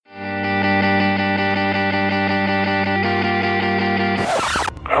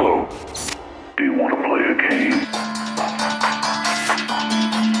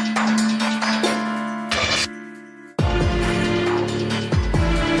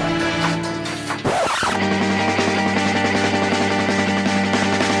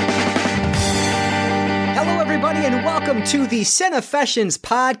welcome to the Cinefessions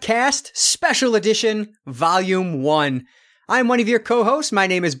Podcast, Special Edition, Volume 1. I'm one of your co-hosts. My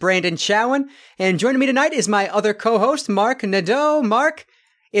name is Brandon Chowan, and joining me tonight is my other co-host, Mark Nadeau. Mark,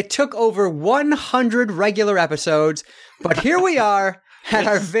 it took over 100 regular episodes, but here we are at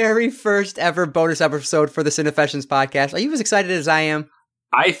our very first ever bonus episode for the Cinefessions Podcast. Are you as excited as I am?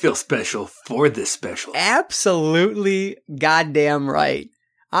 I feel special for this special. Absolutely goddamn right.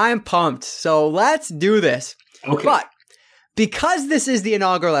 I'm pumped, so let's do this. Okay. But because this is the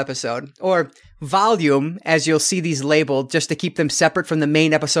inaugural episode, or volume, as you'll see these labeled, just to keep them separate from the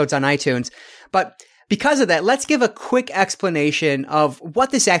main episodes on iTunes, but because of that, let's give a quick explanation of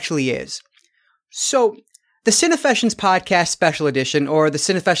what this actually is. So, the Cinefessions Podcast Special Edition, or the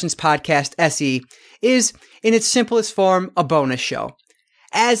Cinefessions Podcast SE, is, in its simplest form, a bonus show.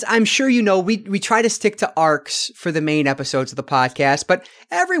 As I'm sure you know, we try to stick to arcs for the main episodes of the podcast, but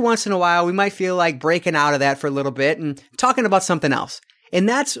every once in a while we might feel like breaking out of that for a little bit and talking about something else. And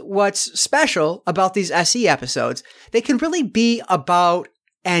that's what's special about these SE episodes. They can really be about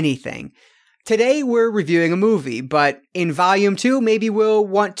anything. Today we're reviewing a movie, but in Volume 2, maybe we'll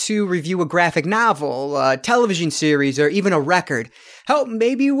want to review a graphic novel, a television series, or even a record. Hell,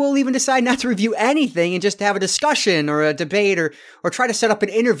 maybe we'll even decide not to review anything and just have a discussion or a debate or try to set up an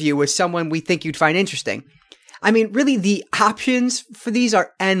interview with someone we think you'd find interesting. I mean, really, the options for these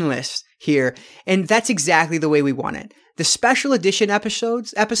are endless here, and that's exactly the way we want it. The special edition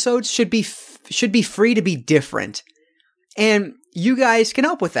episodes should be free to be different, and you guys can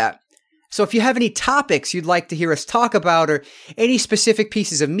help with that. So if you have any topics you'd like to hear us talk about or any specific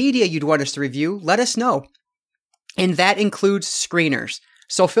pieces of media you'd want us to review, let us know. And that includes screeners.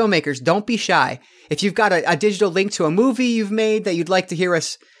 So filmmakers, don't be shy. If you've got a digital link to a movie you've made that you'd like to hear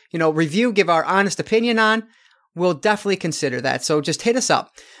us, review, give our honest opinion on, we'll definitely consider that. So just hit us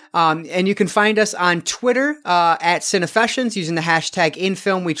up. And you can find us on Twitter at Cinefessions using the hashtag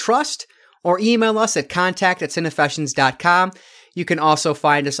InFilmWeTrust, or email us at contact@cinefessions.com. You can also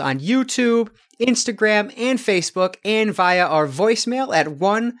find us on YouTube, Instagram, and Facebook, and via our voicemail at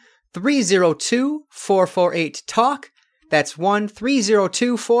 1-302-448-TALK. That's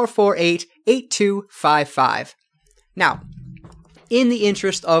 1-302-448-8255. Now, in the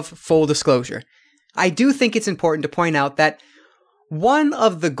interest of full disclosure, I do think it's important to point out that one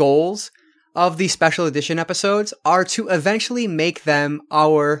of the goals of these special edition episodes are to eventually make them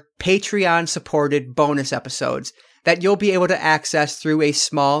our Patreon-supported bonus episodes that you'll be able to access through a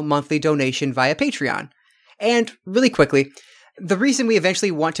small monthly donation via Patreon. And really quickly, the reason we eventually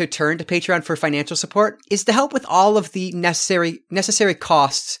want to turn to Patreon for financial support is to help with all of the necessary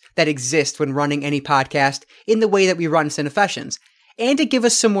costs that exist when running any podcast in the way that we run Cinefessions, and to give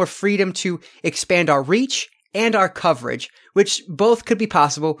us some more freedom to expand our reach and our coverage, which both could be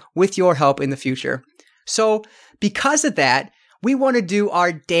possible with your help in the future. So, because of that, we want to do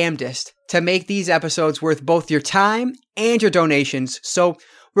our damnedest to make these episodes worth both your time and your donations, so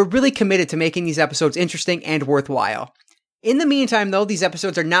we're really committed to making these episodes interesting and worthwhile. In the meantime, though, these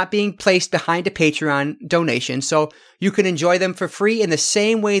episodes are not being placed behind a Patreon donation, so you can enjoy them for free in the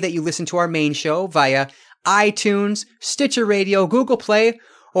same way that you listen to our main show via iTunes, Stitcher Radio, Google Play,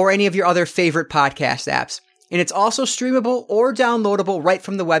 or any of your other favorite podcast apps. And it's also streamable or downloadable right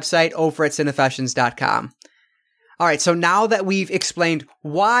from the website over at cinefessions.com. All right, so now that we've explained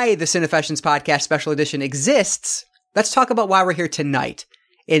why the Cinefessions Podcast Special Edition exists, let's talk about why we're here tonight.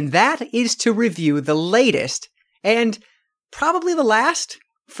 And that is to review the latest and probably the last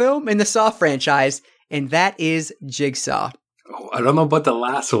film in the Saw franchise, and that is Jigsaw. Oh, I don't know about the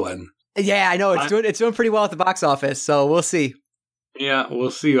last one. Yeah, I know it's doing pretty well at the box office, so we'll see. Yeah,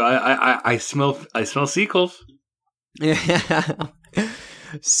 we'll see. I smell sequels. Yeah.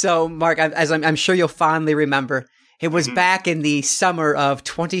 So, Mark, as I'm sure you'll fondly remember, it was back in the summer of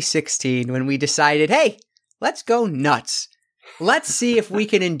 2016 when we decided, hey, let's go nuts. Let's see if we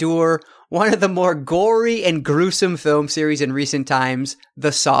can endure one of the more gory and gruesome film series in recent times,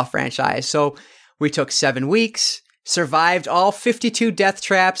 the Saw franchise. So we took 7 weeks, survived all 52 death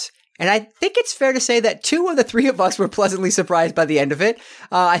traps, and I think it's fair to say that 2 of the 3 of us were pleasantly surprised by the end of it.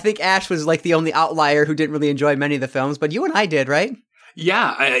 I think Ash was like the only outlier who didn't really enjoy many of the films, but you and I did, right?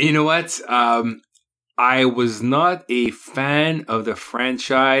 Yeah, you know what? I was not a fan of the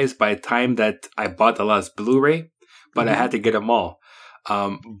franchise by the time that I bought the last Blu-ray, but I had to get them all.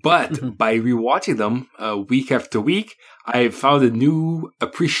 But by rewatching them week after week, I found a new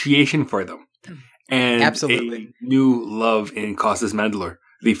appreciation for them. And absolutely a new love in Costas Mandylor,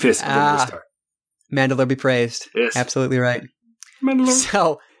 the fist of the North Star. Mandylor be praised. Yes. Absolutely right. Mandylor.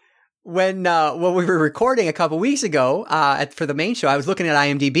 So, when we were recording a couple weeks ago for the main show, I was looking at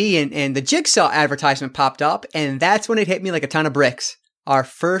IMDb and the Jigsaw advertisement popped up, and that's when it hit me like a ton of bricks. Our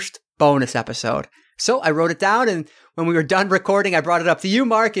first bonus episode. So I wrote it down, and when we were done recording, I brought it up to you,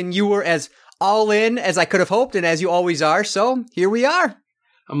 Mark, and you were as all in as I could have hoped, and as you always are. So here we are.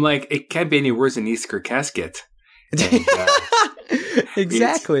 I'm like, it can't be any worse than Easter Casket. And,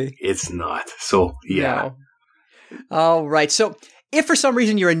 exactly. It's not. So, yeah. No. All right. So if for some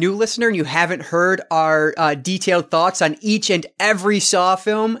reason you're a new listener and you haven't heard our detailed thoughts on each and every Saw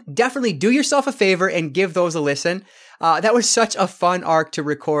film, definitely do yourself a favor and give those a listen. That was such a fun arc to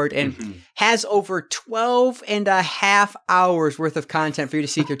record and has over 12 and a half hours worth of content for you to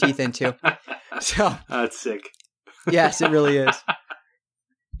sink your teeth into. So that's sick. Yes, it really is.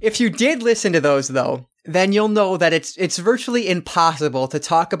 If you did listen to those, though, then you'll know that it's virtually impossible to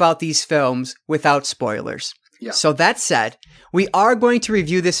talk about these films without spoilers. Yeah. So that said, we are going to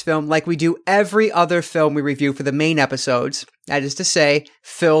review this film like we do every other film we review for the main episodes. That is to say,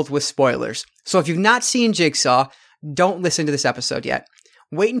 filled with spoilers. So if you've not seen Jigsaw, don't listen to this episode yet.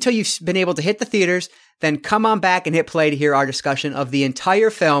 Wait until you've been able to hit the theaters, then come on back and hit play to hear our discussion of the entire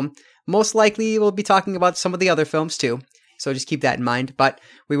film. Most likely we'll be talking about some of the other films too. So just keep that in mind. But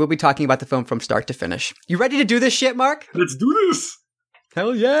we will be talking about the film from start to finish. You ready to do this shit, Mark? Let's do this.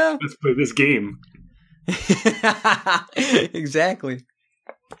 Hell yeah. Let's play this game. Exactly.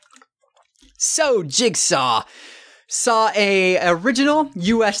 So, Jigsaw saw a original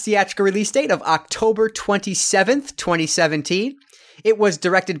U.S. theatrical release date of October 27th, 2017. It was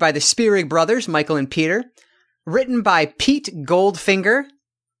directed by the Spearig brothers, Michael and Peter. Written by Pete Goldfinger,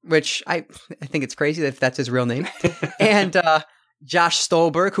 which I think it's crazy if that's his real name, and Josh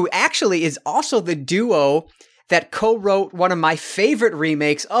Stolberg, who actually is also the duo that co-wrote one of my favorite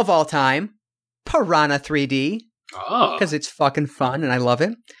remakes of all time, Piranha 3D, because it's fucking fun and I love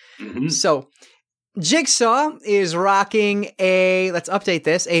it. Mm-hmm. So Jigsaw is rocking let's update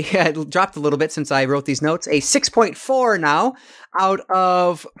this, it dropped a little bit since I wrote these notes, a 6.4 now out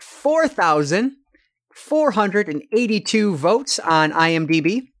of 4,482 votes on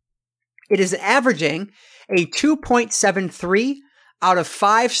IMDb. It is averaging a 2.73 out of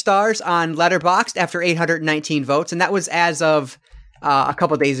 5 stars on Letterboxd after 819 votes. And that was as of a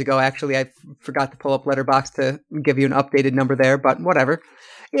couple days ago, actually. I forgot to pull up Letterboxd to give you an updated number there, but whatever.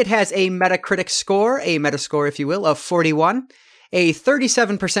 It has a Metacritic score, a Metascore, if you will, of 41, a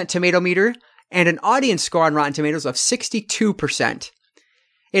 37% tomato meter, and an audience score on Rotten Tomatoes of 62%.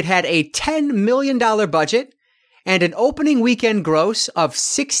 It had a $10 million budget and an opening weekend gross of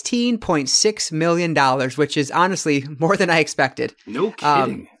 $16.6 million, which is honestly more than I expected. No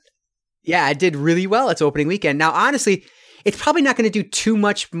kidding. Yeah, it did really well its opening weekend. Now, honestly, it's probably not going to do too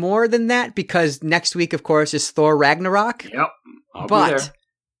much more than that because next week, of course, is Thor Ragnarok. Yep, I'll be there.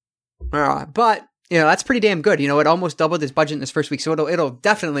 But, that's pretty damn good. It almost doubled its budget in this first week, so it'll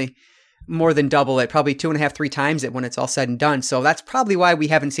definitely more than double it, probably 2.5, 3 times it when it's all said and done. So that's probably why we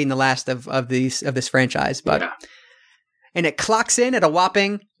haven't seen the last of this franchise. But And it clocks in at a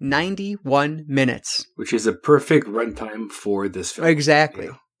whopping 91 minutes, which is a perfect runtime for this film. Exactly.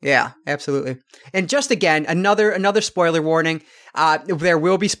 Yeah, absolutely. And just again, another spoiler warning. There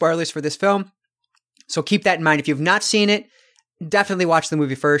will be spoilers for this film, so keep that in mind. If you've not seen it, definitely watch the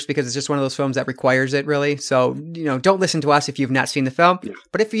movie first because it's just one of those films that requires it, really. So, don't listen to us if you've not seen the film. Yeah.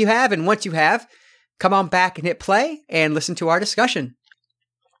 But if you have, and once you have, come on back and hit play and listen to our discussion.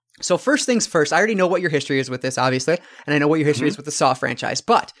 So first things first, I already know what your history is with this, obviously, and I know what your history is with the Saw franchise.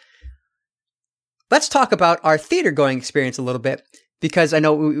 But let's talk about our theater-going experience a little bit because I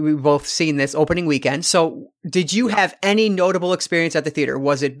know we've both seen this opening weekend. So did you have any notable experience at the theater?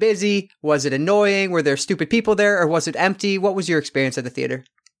 Was it busy? Was it annoying? Were there stupid people there? Or was it empty? What was your experience at the theater?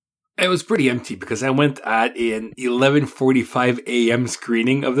 It was pretty empty because I went at an 11:45 a.m.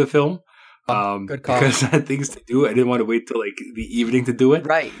 screening of the film. Good call. Because I had things to do. I didn't want to wait till the evening to do it.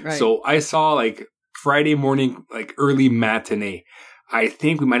 Right. So I saw Friday morning, early matinee. I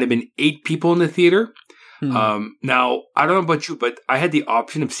think we might have been 8 people in the theater. Now, I don't know about you, but I had the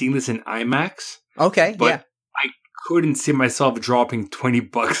option of seeing this in IMAX. Okay, but I couldn't see myself dropping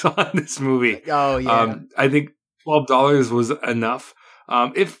 $20 on this movie. Oh, yeah. I think $12 was enough.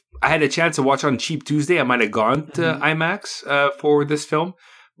 If I had a chance to watch on Cheap Tuesday, I might have gone to IMAX for this film.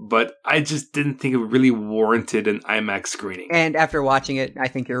 But I just didn't think it really warranted an IMAX screening. And after watching it, I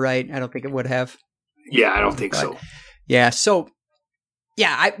think you're right. I don't think it would have. Yeah, I don't think so. Yeah, so...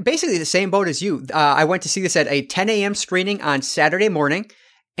 Yeah, I basically the same boat as you. I went to see this at a 10 a.m. screening on Saturday morning,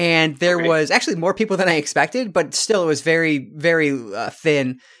 and there was actually more people than I expected, but still it was very, very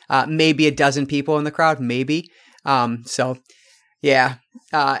thin. Maybe a dozen people in the crowd, maybe. So, yeah.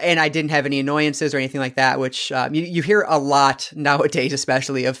 And I didn't have any annoyances or anything like that, which you hear a lot nowadays,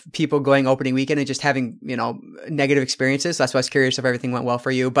 especially of people going opening weekend and just having, negative experiences. That's why I was curious if everything went well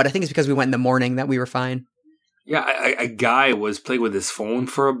for you. But I think it's because we went in the morning that we were fine. Yeah, a guy was playing with his phone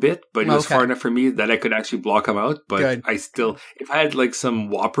for a bit, but he was far enough for me that I could actually block him out. But good. I still, if I had like some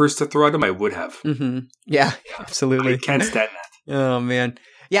whoppers to throw at him, I would have. Mm-hmm. Yeah, absolutely. I can't stand that. Oh, man.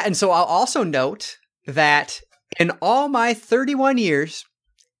 Yeah, and so I'll also note that in all my 31 years,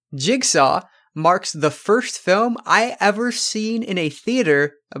 Jigsaw marks the first film I ever seen in a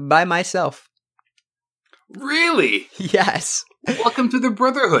theater by myself. Really? Yes. Welcome to the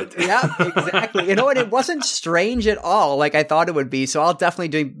Brotherhood. Yeah, exactly. You know what? It wasn't strange at all like I thought it would be. So I'll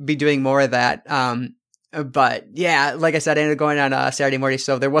definitely be doing more of that. But yeah, like I said, I ended up going on a Saturday morning,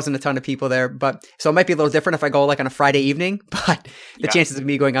 so there wasn't a ton of people there. But so it might be a little different if I go like on a Friday evening. But the chances of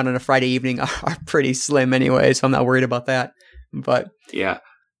me going on a Friday evening are pretty slim anyway, so I'm not worried about that. But yeah.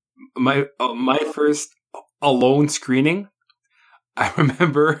 My first alone screening, I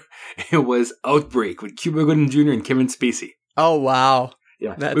remember it was Outbreak with Cuba Gooding Jr. and Kevin Spacey. Oh, wow.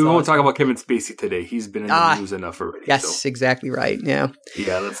 Yeah, we won't talk about Kevin Spacey today. He's been in the news enough already. Yes, exactly right. Yeah.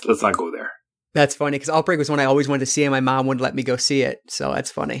 Yeah, let's not go there. That's funny because Outbreak was one I always wanted to see and my mom wouldn't let me go see it. So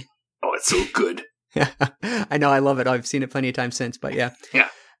that's funny. Oh, it's so good. Yeah, I know. I love it. I've seen it plenty of times since, but yeah. Yeah.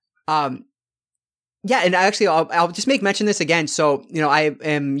 Yeah, and actually, I'll just make mention this again. So, I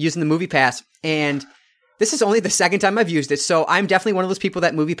am using the Movie Pass, and this is only the second time I've used it. So I'm definitely one of those people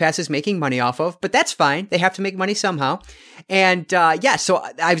that Movie Pass is making money off of, but that's fine. They have to make money somehow. And so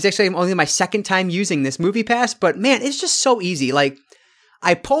I was actually only my second time using this Movie Pass, but man, it's just so easy. Like,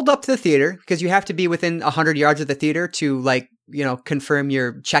 I pulled up to the theater because you have to be within 100 yards of the theater to confirm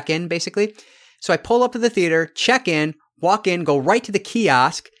your check-in, basically. So I pull up to the theater, check in, walk in, go right to the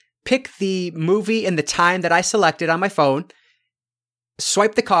kiosk, pick the movie and the time that I selected on my phone,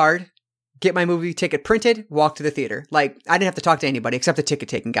 swipe the card, get my movie ticket printed, walk to the theater. Like, I didn't have to talk to anybody except the ticket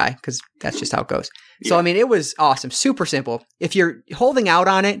taking guy because that's just how it goes. Yeah. So, I mean, it was awesome. Super simple. If you're holding out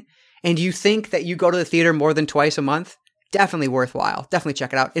on it and you think that you go to the theater more than twice a month, definitely worthwhile. Definitely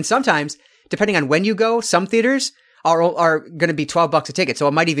check it out. And sometimes, depending on when you go, some theaters are going to be $12 a ticket. So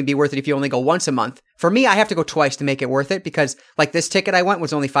it might even be worth it if you only go once a month. For me, I have to go twice to make it worth it because like this ticket I went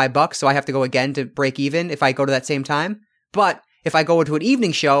was only $5. So I have to go again to break even if I go to that same time. But if I go to an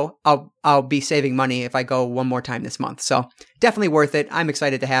evening show, I'll be saving money if I go one more time this month. So definitely worth it. I'm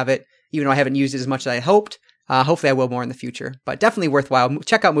excited to have it, even though I haven't used it as much as I hoped. Hopefully I will more in the future, but definitely worthwhile.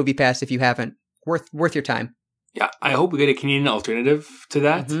 Check out Movie Pass if you haven't. Worth your time. Yeah, I hope we get a Canadian alternative to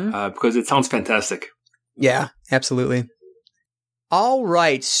that because it sounds fantastic. Yeah, absolutely. All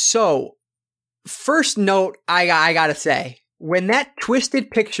right. So first note, I got to say, when that Twisted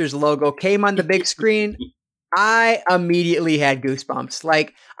Pictures logo came on the big screen, I immediately had goosebumps.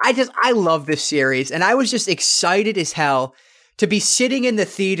 Like, I love this series. And I was just excited as hell to be sitting in the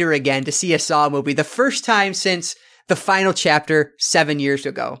theater again to see a Saw movie. The first time since the final chapter 7 years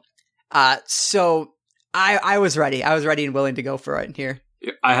ago. So I was ready. I was ready and willing to go for it here.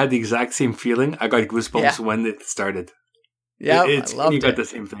 I had the exact same feeling. I got goosebumps when it started. Yeah, I loved it. You got the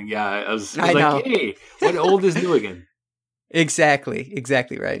same thing. Yeah, I was like, hey, what old is new again? Exactly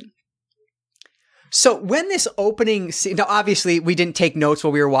right. So when this opening scene, now obviously we didn't take notes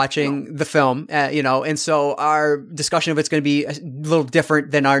while we were watching the film, and so our discussion of it's going to be a little different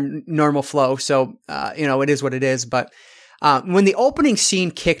than our normal flow. So, it is what it is. But when the opening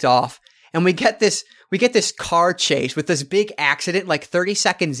scene kicked off and we get this car chase with this big accident like 30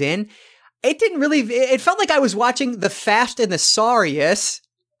 seconds in, it felt like I was watching The Fast and the Furious.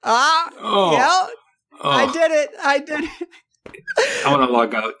 I did it. I want to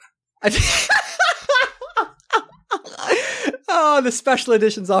log out. The special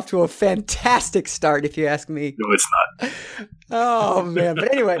edition's off to a fantastic start, if you ask me. No, it's not. Oh man!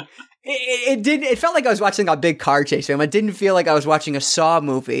 But anyway, it felt like I was watching a big car chase film. It didn't feel like I was watching a Saw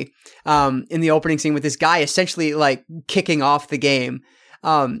movie. In the opening scene with this guy essentially like kicking off the game.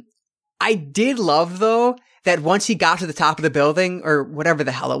 I did love though that once he got to the top of the building or whatever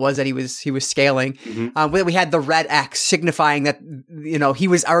the hell it was that he was scaling, we had the red X signifying that, he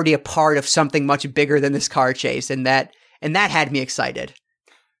was already a part of something much bigger than this car chase. And that had me excited.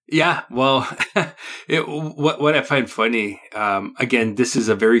 Yeah. Well, what I find funny, again, this is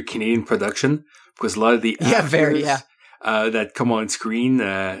a very Canadian production because a lot of the actors that come on screen,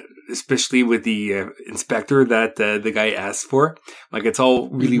 especially with the inspector that the guy asked for. Like, it's all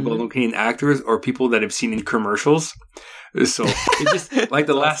really well-known Canadian actors or people that I've seen in commercials. So it just like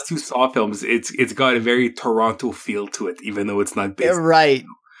the last two Saw films, it's got a very Toronto feel to it, even though it's not based. Right.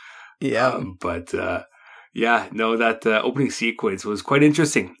 Yeah. But Yeah, no, that opening sequence was quite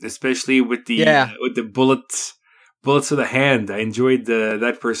interesting, especially with the bullets to the hand. I enjoyed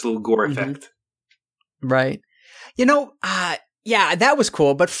that first little gore effect. Right. Yeah, that was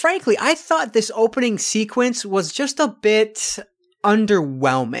cool. But frankly, I thought this opening sequence was just a bit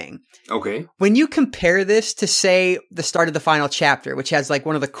underwhelming. Okay. When you compare this to, say, the start of the final chapter, which has like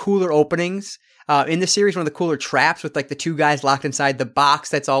one of the cooler openings in the series, one of the cooler traps with like the two guys locked inside the box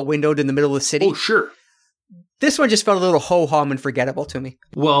that's all windowed in the middle of the city. Oh, sure. This one just felt a little ho-hum and forgettable to me.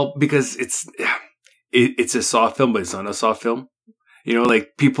 Well, because it's a Saw film, but it's not a Saw film. Like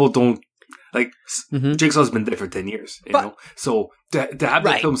people don't like Jigsaw's been dead for 10 years. You know, so to have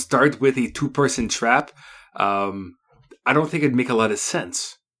the film start with a 2-person trap, I don't think it'd make a lot of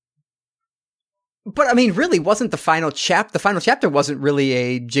sense. But I mean, really, wasn't the final chapter wasn't really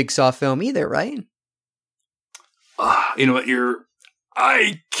a Jigsaw film either, right? You know what?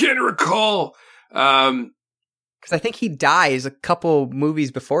 I can't recall. Because I think he dies a couple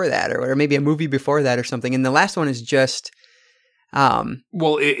movies before that, or maybe a movie before that or something. And the last one is just...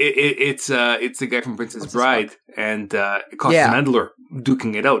 well, it's the guy from Princess Bride and Mandalore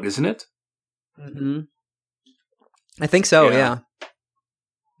duking it out, isn't it? Mm-hmm. I think so, yeah.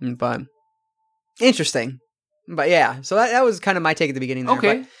 But interesting. But yeah, so that was kind of my take at the beginning there.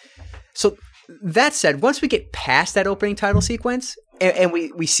 Okay. But, so that said, once we get past that opening title sequence and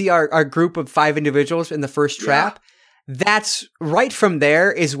we see our group of 5 individuals in the first trap, that's right from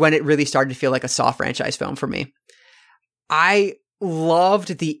there is when it really started to feel like a Saw franchise film for me. I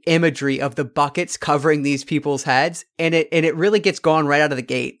loved the imagery of the buckets covering these people's heads, and it really gets going right out of the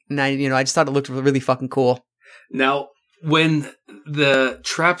gate. And I just thought it looked really fucking cool. Now, when the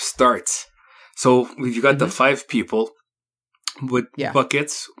trap starts, so you've got the 5 people with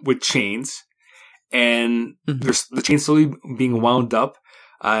buckets with chains, and there's the chains slowly being wound up,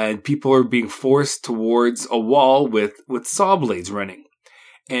 and people are being forced towards a wall with saw blades running.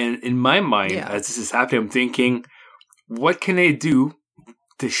 And in my mind, as this is happening, I'm thinking, what can I do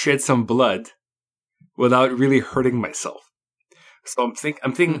to shed some blood without really hurting myself? So I'm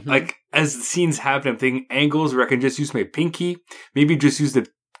thinking like, as the scenes happen, I'm thinking angles where I can just use my pinky, maybe just use the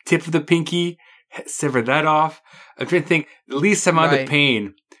tip of the pinky, sever that off. I'm trying to think the least amount of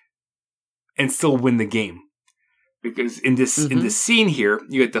pain and still win the game. Because in this scene here,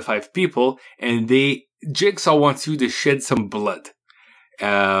 you get the 5 people, and Jigsaw wants you to shed some blood.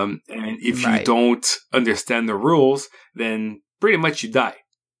 And if you don't understand the rules, then pretty much you die.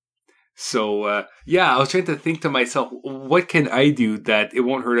 So, I was trying to think to myself, what can I do that it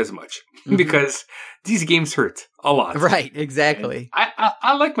won't hurt as much? Because these games hurt a lot. Right, exactly.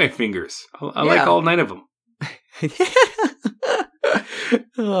 I like my fingers. I like all 9 of them.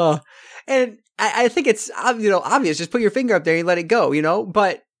 And I think it's obvious. Just put your finger up there and let it go,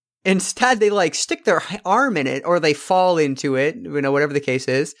 But instead, they like stick their arm in it, or they fall into it. Whatever the case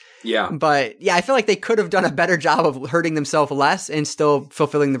is. Yeah. But yeah, I feel like they could have done a better job of hurting themselves less and still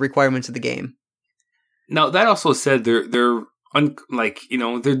fulfilling the requirements of the game. Now that also said, they're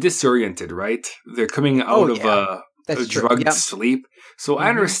disoriented, right? They're coming out of a drugged sleep. So I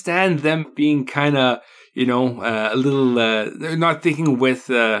understand them being kind of, a little. They're not thinking with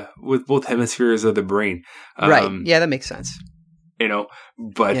both hemispheres of the brain. Right. Yeah, that makes sense.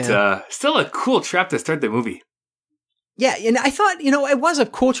 But still a cool trap to start the movie. Yeah, and I thought, it was a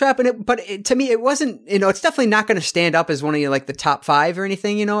cool trap, but to me, it wasn't, it's definitely not going to stand up as one of the top 5 or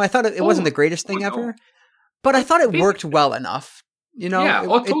anything, I thought it wasn't the greatest thing ever, but I thought it worked well enough, it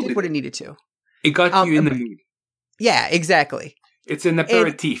did what it needed to. It got you in the mood. Yeah, exactly. It's an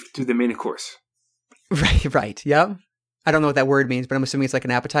aperitif to the main course. Right, yeah. I don't know what that word means, but I'm assuming it's like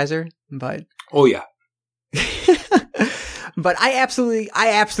an appetizer, but... Oh, yeah. But I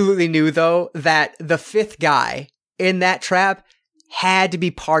absolutely knew, though, that the 5th guy in that trap had to be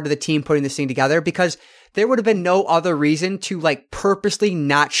part of the team putting this thing together, because there would have been no other reason to purposely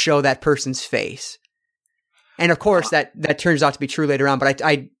not show that person's face. And of course, that turns out to be true later on, but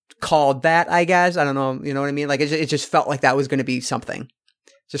I called that, I guess. I don't know, you know what I mean? Like, it just felt like that was going to be something,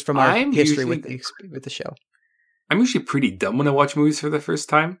 just from our history with the show. I'm usually pretty dumb when I watch movies for the first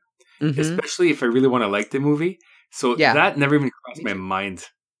time, especially if I really want to like the movie. So that never even crossed my mind.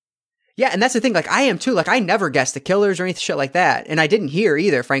 Yeah, and that's the thing. I am too. I never guessed the killers or anything shit like that. And I didn't hear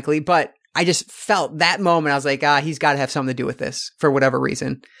either, frankly. But I just felt that moment. I was like, he's got to have something to do with this for whatever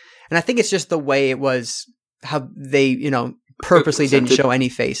reason. And I think it's just the way it was, how they, purposely didn't show any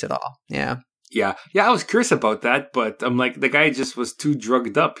face at all. Yeah. Yeah. Yeah, I was curious about that. But I'm like, the guy just was too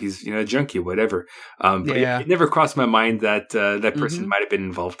drugged up. He's, a junkie, whatever. But it never crossed my mind that that person might have been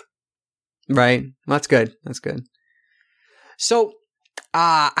involved. Right. Well, that's good. That's good. So,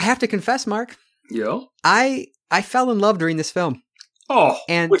 I have to confess, Mark. Yeah. I fell in love during this film. Oh,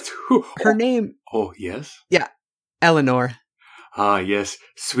 and with who? her name. Oh, yes. Yeah, Eleanor. Ah, yes.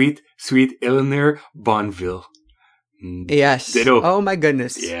 Sweet, sweet Eleanor Bonville. Yes. Ditto. Oh my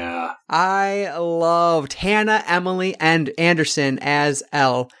goodness. Yeah. I loved Hannah Emily and Anderson as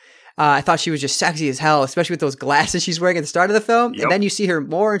Elle. I thought she was just sexy as hell, especially with those glasses she's wearing at the start of the film. Yep. And then you see her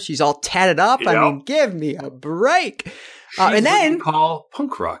more and she's all tatted up. Yep. I mean, give me a break. She's and then what you call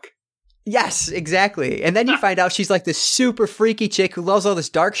punk rock. Yes, exactly. And then you find out she's like this super freaky chick who loves all this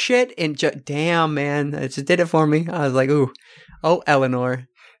dark shit. And damn, man, it just did it for me. I was like, ooh, oh, Eleanor.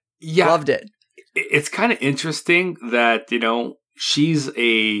 Yeah. Loved it. It's kind of interesting that, she's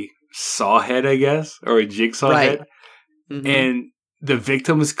a saw head, I guess, or a jigsaw head. Mm-hmm. And the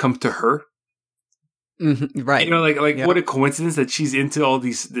victims come to her. Mm-hmm. Right. Yep. What a coincidence that she's into all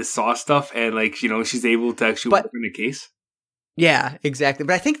this saw stuff and she's able to actually work in the case. Yeah, exactly.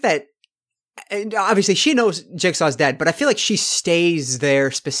 But I think that obviously she knows Jigsaw's dead, but I feel like she stays there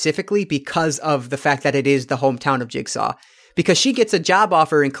specifically because of the fact that it is the hometown of Jigsaw. Because she gets a job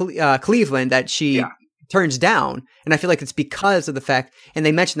offer in Cleveland that she turns down. And I feel like it's because of the fact, and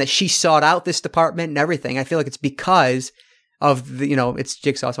they mentioned that she sought out this department and everything. I feel like it's because of it's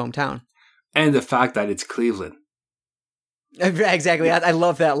Jigsaw's hometown. And the fact that it's Cleveland. Exactly. I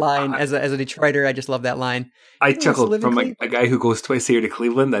love that line. As a Detroiter, I just love that line. I chuckled from a guy who goes twice a year to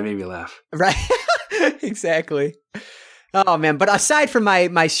Cleveland. That made me laugh. Right. Exactly. Oh, man. But aside from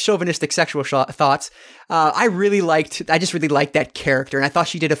my chauvinistic sexual thoughts, I just really liked that character. And I thought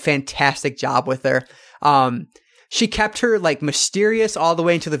she did a fantastic job with her. She kept her like mysterious all the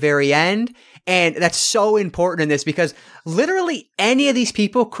way until the very end. And that's so important in this because literally any of these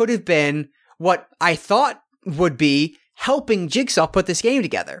people could have been what I thought would be helping Jigsaw put this game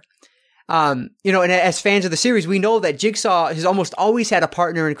together. And as fans of the series, we know that Jigsaw has almost always had a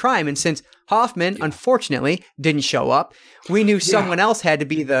partner in crime. And since Hoffman, unfortunately, didn't show up, we knew someone else had to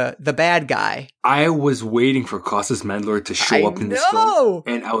be the bad guy. I was waiting for Costas Mandylor to show up in this film.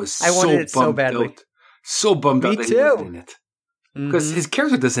 And I was so bummed out. So bummed out that he wasn't in it. Because his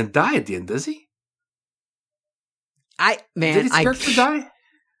character doesn't die at the end, does he? Did his character die?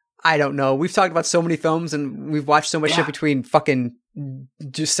 I don't know. We've talked about so many films and we've watched so much shit between fucking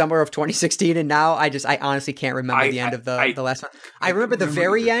just summer of 2016 and now. I honestly can't remember the end of the last one. I remember the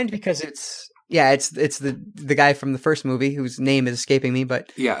very end because it's the guy from the first movie whose name is escaping me,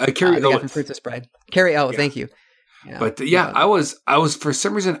 but Carrie the guy from Princess Bride. Carrie Ellis, thank you. Yeah. But I was for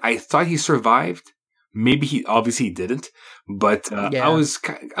some reason I thought he survived. Maybe he obviously didn't, but I was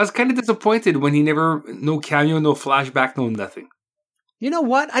kind of disappointed when he no cameo, no flashback, no nothing. You know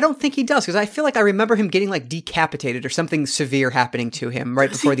what? I don't think he does because I feel like I remember him getting like decapitated or something severe happening to him right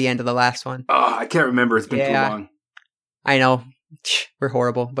before the end of the last one. Oh, I can't remember. It's been too long. I know. We're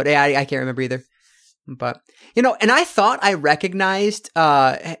horrible, but I can't remember either. But, and I thought I recognized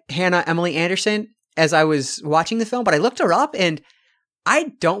Hannah Emily Anderson as I was watching the film, but I looked her up and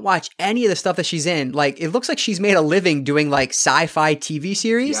I don't watch any of the stuff that she's in. Like, it looks like she's made a living doing like sci-fi TV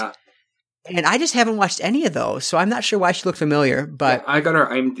series. Yeah. And I just haven't watched any of those, so I'm not sure why she looked familiar. But I got her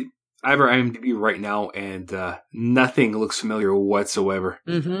IMDb right now, and nothing looks familiar whatsoever.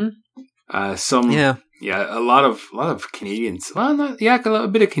 Mm-hmm. A lot of Canadians. Well, a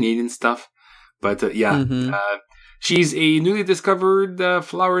bit of Canadian stuff, but she's a newly discovered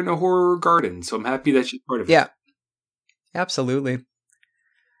flower in a horror garden. So I'm happy that she's part of it. Yeah, absolutely.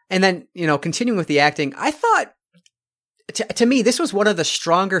 And then continuing with the acting, I thought. To me, this was one of the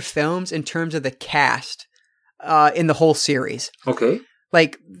stronger films in terms of the cast in the whole series. Okay.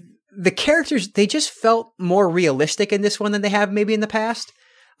 Like, the characters, they just felt more realistic in this one than they have maybe in the past.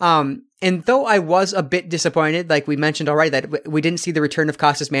 And though I was a bit disappointed, like we mentioned already, that we didn't see the return of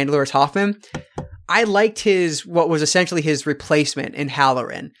Costas Mandylor as Hoffman, I liked what was essentially his replacement in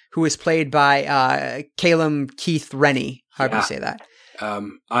Halloran, who was played by Calum Keith Rennie. How do you say that?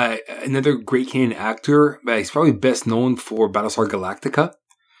 Another great Canadian actor, but he's probably best known for Battlestar Galactica.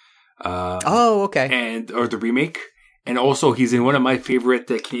 Okay. Or the remake. And also he's in one of my favorite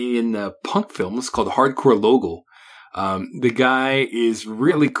Canadian punk films called Hardcore Logo. The guy is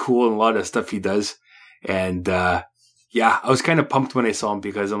really cool in a lot of stuff he does. And I was kind of pumped when I saw him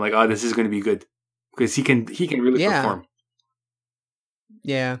because I'm like, oh, this is going to be good. Because he can really perform.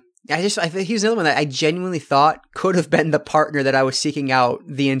 Yeah. I think he's another one that I genuinely thought could have been the partner that I was seeking out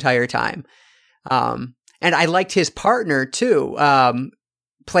the entire time. And I liked his partner too,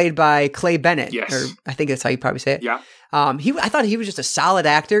 played by Clay Bennett. Yes. Or I think that's how you probably say it. Yeah. I thought he was just a solid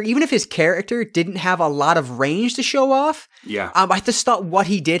actor, even if his character didn't have a lot of range to show off. Yeah. I just thought what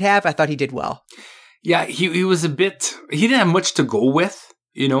he did have, I thought he did well. Yeah, he was he didn't have much to go with,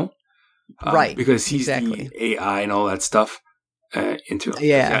 Right. Because he's exactly. the AI and all that stuff into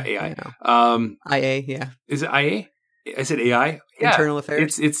Yeah. AI. IA, yeah. Is it IA? I said AI. Internal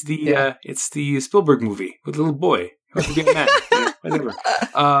Affairs. It's the Spielberg movie with the little boy who could be a man. Whatever.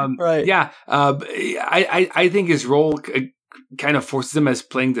 Right. Yeah. I think his role kind of forces him as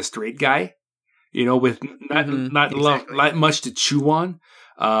playing the straight guy. With not much to chew on.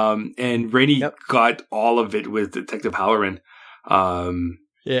 And Rainey got all of it with Detective Halloran.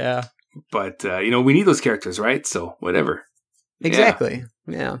 Yeah. But, we need those characters, right? So, whatever. Exactly.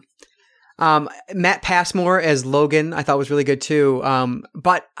 Yeah. Matt Passmore as Logan, I thought was really good too.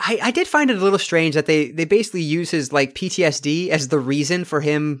 But I did find it a little strange that they basically use his like PTSD as the reason for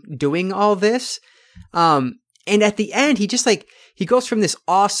him doing all this. And at the end, he just he goes from this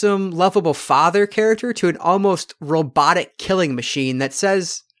awesome, lovable father character to an almost robotic killing machine that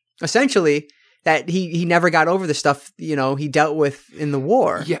says essentially that he never got over the stuff, he dealt with in the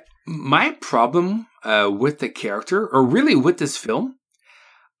war. Yeah. My problem with the character, or really with this film,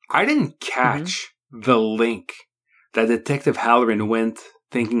 I didn't catch the link that Detective Halloran went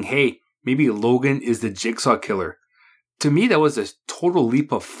thinking, hey, maybe Logan is the Jigsaw killer. To me, that was a total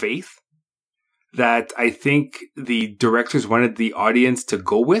leap of faith that I think the directors wanted the audience to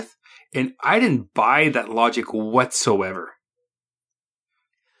go with. And I didn't buy that logic whatsoever.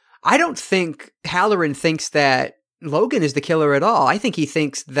 I don't think Halloran thinks that Logan is the killer at all. I think he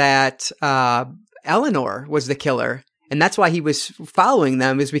thinks that Eleanor was the killer. And that's why he was following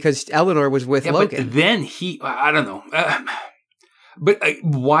them, is because Eleanor was with Logan. But then I don't know. But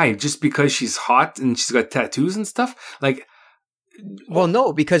why? Just because she's hot and she's got tattoos and stuff? Well,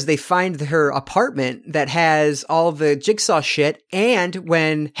 no, because they find her apartment that has all the Jigsaw shit. And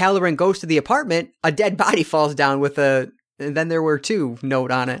when Halloran goes to the apartment, a dead body falls down with and then there were 2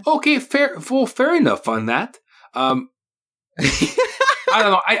 note on it. Okay, fair enough on that. I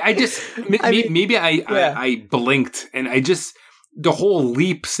don't know. I just maybe I blinked and I just the whole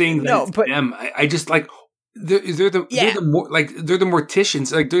leap saying that it's them. I just they're the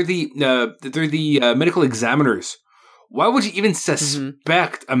morticians, they're the medical examiners. Why would you even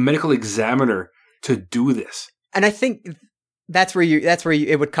suspect a medical examiner to do this? And I think that's where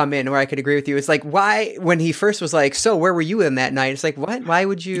it would come in, where I could agree with you. It's like, why, when he first was like, so where were you in that night? It's like, what? Why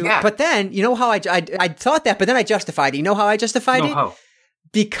would you? Yeah. But then, you know how I thought that, but then I justified it. You know how I justified it? How?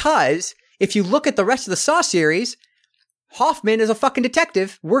 Because if you look at the rest of the Saw series, Hoffman is a fucking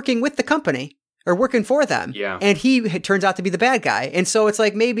detective working with the company or working for them. Yeah. And he turns out to be the bad guy. And so it's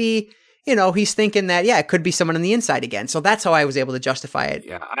like, maybe, he's thinking that, it could be someone on the inside again. So that's how I was able to justify it.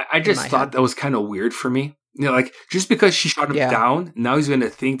 Yeah. I just thought that was kind of weird for me. Just because she shot him down, now he's going to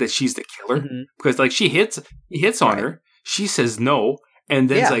think that she's the killer. Mm-hmm. Because he hits on her. She says no. And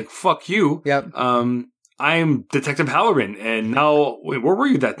then it's like, fuck you. Yep. I'm Detective Halloran. And now, wait, where were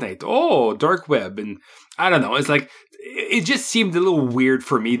you that night? Oh, dark web. And I don't know. It's like, it just seemed a little weird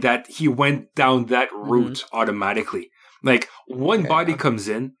for me that he went down that route automatically. One body comes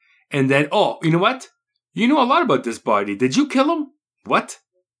in and then, oh, you know what? You know a lot about this body. Did you kill him? What?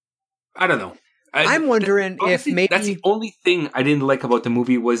 I don't know. I'm wondering if maybe... That's the only thing I didn't like about the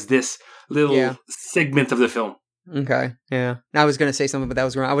movie was this little segment of the film. Okay, yeah. I was going to say something, but that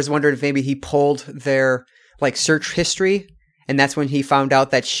was wrong. I was wondering if maybe he pulled their search history, and that's when he found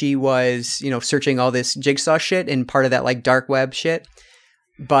out that she was, searching all this Jigsaw shit and part of that dark web shit.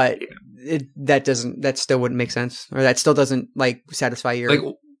 But that still wouldn't make sense, or that still doesn't satisfy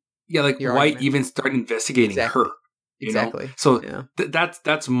your your why argument. Even start investigating her? Exactly. So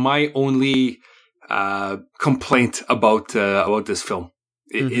that's my only complaint about this film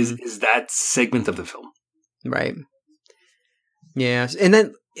is that segment of the film. Right. Yeah. And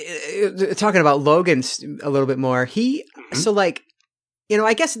then talking about Logan a little bit more, so I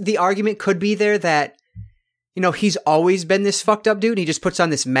guess the argument could be there that, he's always been this fucked up dude and he just puts on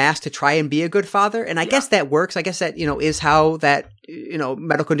this mask to try and be a good father. And I guess that works. I guess that, is how that,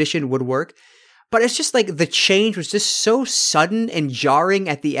 medical condition would work. But it's just the change was just so sudden and jarring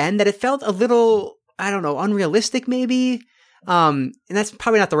at the end that it felt a little, I don't know, unrealistic maybe. And that's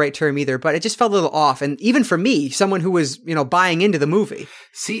probably not the right term either, but it just felt a little off. And even for me, someone who was, buying into the movie.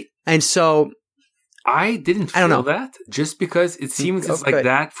 See, and so I didn't feel that just because it seems it's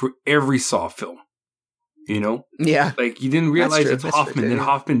that for every Saw film, Yeah. You didn't realize it's Hoffman, and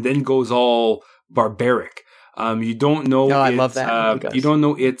Hoffman then goes all barbaric. You don't know. No, I love that. You don't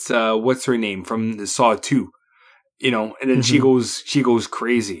know it's what's her name from the Saw 2, and then she goes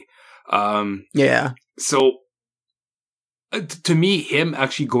crazy. Yeah. So to me, him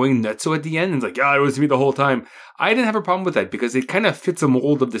actually going nutso at the end and it was me the whole time. I didn't have a problem with that because it kind of fits the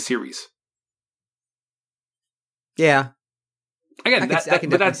mold of the series. Yeah. Again, I can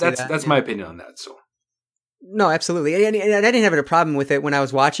definitely see that's my opinion on that. So. No, absolutely. And I didn't have a problem with it when I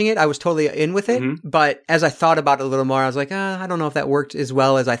was watching it. I was totally in with it. Mm-hmm. But as I thought about it a little more, I was like, I don't know if that worked as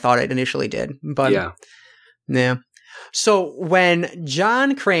well as I thought it initially did. But yeah. So when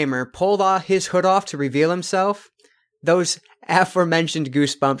John Kramer pulled his hood off to reveal himself, those aforementioned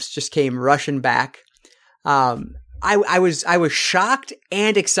goosebumps just came rushing back. I was shocked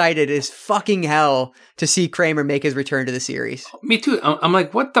and excited as fucking hell to see Kramer make his return to the series. Me too. I'm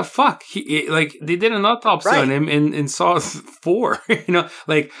like, what the fuck? Like they did an autopsy on him in Saw 4. You know,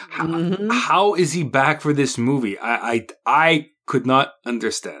 like how is he back for this movie? I could not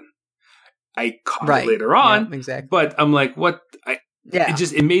understand. I caught it later on, exactly. But I'm like, what?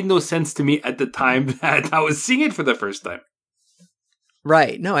 It made no sense to me at the time that I was seeing it for the first time.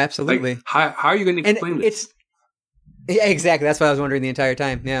 Right. No, absolutely. Like, how are you going to explain this? Yeah, exactly. That's what I was wondering the entire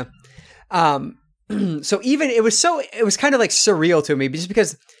time. Yeah. So it was kind of like surreal to me just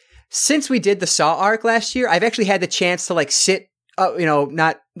because since we did the Saw arc last year, I've actually had the chance to like sit,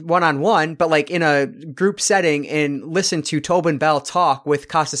 not one-on-one, but like in a group setting and listen to Tobin Bell talk with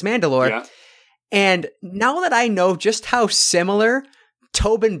Costas Mandylor. Yeah. And now that I know just how similar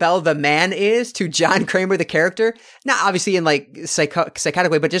Tobin Bell the man is to John Kramer the character, not obviously in like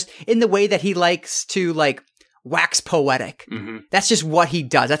psychotic way, but just in the way that he likes to like wax poetic. Mm-hmm. That's just what he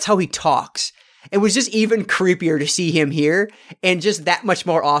does. That's how he talks. It was just even creepier to see him here and just that much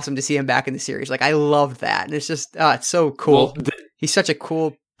more awesome to see him back in the series. Like I loved that. And it's just, it's so cool. Well, he's such a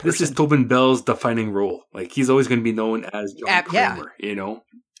cool person. This is Tobin Bell's defining role. Like he's always going to be known as John Kramer, you know?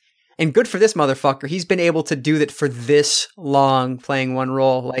 And good for this motherfucker. He's been able to do that for this long playing one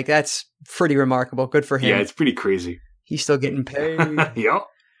role. Like that's pretty remarkable. Good for him. Yeah, it's pretty crazy. He's still getting paid. Yeah.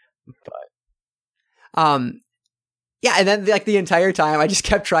 But, yeah, and then like the entire time, I just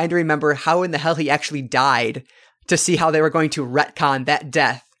kept trying to remember how in the hell he actually died to see how they were going to retcon that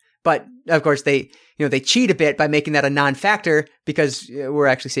death. But of course, they cheat a bit by making that a non-factor because we're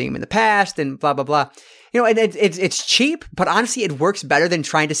actually seeing him in the past and blah blah blah. And it's cheap, but honestly, it works better than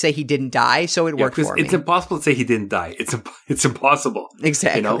trying to say he didn't die. So it worked for me. It's impossible to say he didn't die. It's impossible.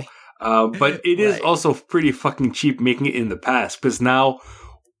 Exactly. But it is also pretty fucking cheap making it in the past because now.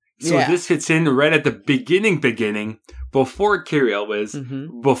 So this fits in right at the beginning, before Cary Elwes,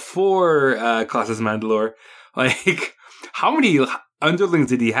 before Costas Mandylor. Like, how many underlings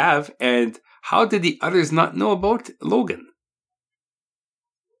did he have, and how did the others not know about Logan?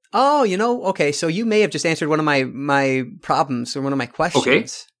 Oh, okay, so you may have just answered one of my problems or one of my questions. Okay.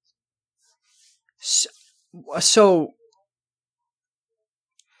 So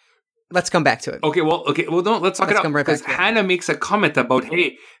let's come back to it. Okay, well, don't let's talk it out because Hannah makes a comment about,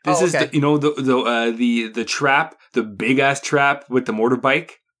 hey, this is the trap, the big ass trap with the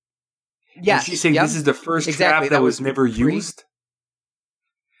motorbike. Yeah, she's saying this is the first trap that was never used.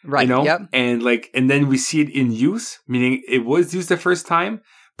 Right. And then we see it in use, meaning it was used the first time,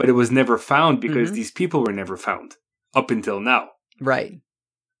 but it was never found because these people were never found up until now. Right.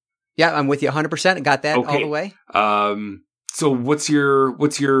 Yeah, I'm with you 100%. I got that all the way. So what's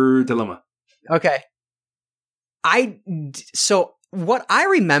your dilemma? Okay. So what I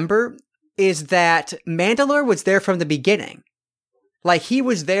remember is that Mandylor was there from the beginning. Like he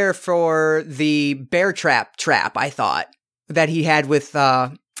was there for the bear trap, I thought, that he had with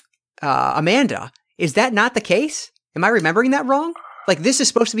Amanda. Is that not the case? Am I remembering that wrong? Like this is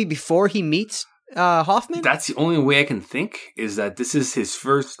supposed to be before he meets Hoffman? That's the only way I can think is that this is his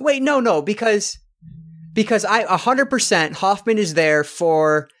first. Wait, no, because I 100% Hoffman is there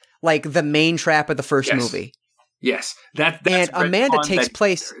for like the main trap of the first movie. Yes, that's and Amanda takes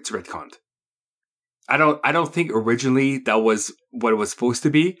place. It's retconned. I don't think originally that was what it was supposed to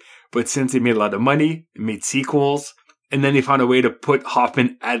be, but since they made a lot of money, it made sequels, and then they found a way to put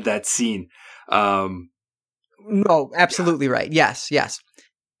Hoffman at that scene. No, absolutely right. Yes.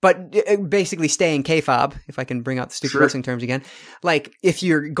 But basically staying kayfabe, if I can bring out the stupid wrestling terms again. Like, if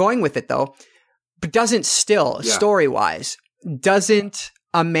you're going with it, though, but doesn't still, story-wise, doesn't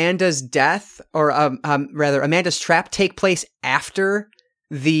Amanda's death, or rather, Amanda's trap take place after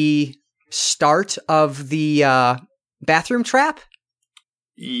the start of the bathroom trap?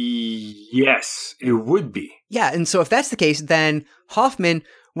 Yes, it would be. Yeah, and so if that's the case, then Hoffman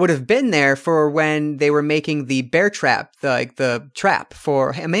would have been there for when they were making the bear trap, the trap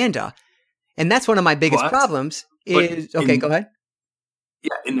for Amanda. And that's one of my biggest problems is... Okay, go ahead.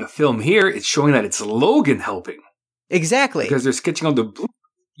 Yeah, in the film here, it's showing that it's Logan helping. Exactly. Because they're sketching out the blue.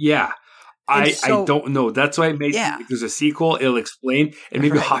 Yeah. I don't know. That's why I made if there's a sequel, it'll explain, and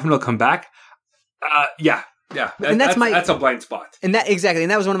maybe Hoffman will come back. Yeah, and that's a blind spot. And that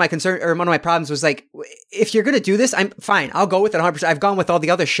was one of my concerns, or one of my problems was like, if you're going to do this, I'm fine. I'll go with it 100%. I've gone with all the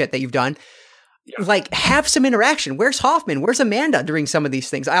other shit that you've done. Yeah. Like, have some interaction. Where's Hoffman? Where's Amanda during some of these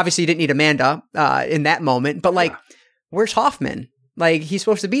things? Obviously, you didn't need Amanda in that moment, but like, where's Hoffman? Like, he's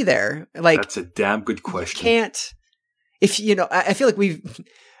supposed to be there. Like, that's a damn good question. I feel like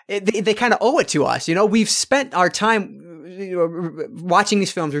they kind of owe it to us. We've spent our time watching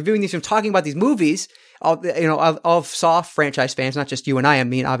these films, reviewing these films, talking about these movies. All Saw franchise fans, not just you and I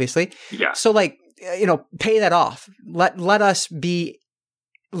mean, obviously. Yeah. So like, pay that off. Let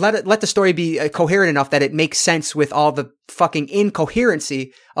the story be coherent enough that it makes sense with all the fucking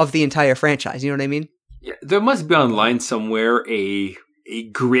incoherency of the entire franchise. You know what I mean? Yeah. There must be online somewhere a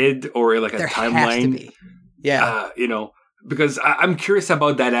grid or like a timeline. Has to be. Yeah. Because I'm curious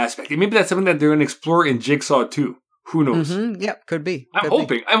about that aspect. And maybe that's something that they're going to explore in Jigsaw too. Who knows? Mm-hmm. Yeah, could be.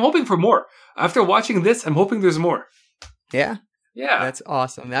 I'm hoping for more. After watching this, I'm hoping there's more. Yeah. Yeah. That's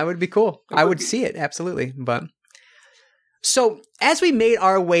awesome. That would be cool. I would see it. Absolutely. But so as we made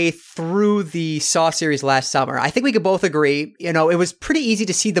our way through the Saw series last summer, I think we could both agree, it was pretty easy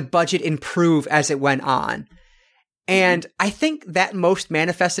to see the budget improve as it went on. And I think that most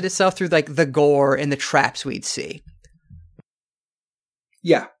manifested itself through like the gore and the traps we'd see.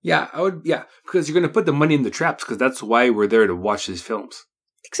 Yeah, because you're going to put the money in the traps because that's why we're there to watch these films.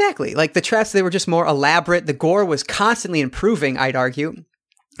 Exactly. Like the traps, they were just more elaborate. The gore was constantly improving, I'd argue,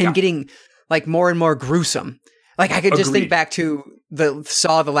 and getting like more and more gruesome. Like I could just think back to the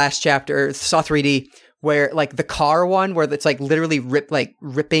last chapter, Saw 3D, where like the car one, where it's like literally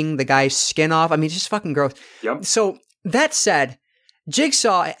ripping the guy's skin off. I mean, it's just fucking gross. Yep. So that said,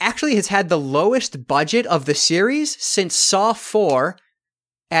 Jigsaw actually has had the lowest budget of the series since Saw 4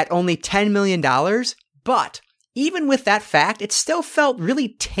 at only $10 million. But even with that fact, it still felt really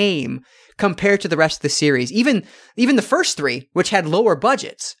tame compared to the rest of the series. Even the first three, which had lower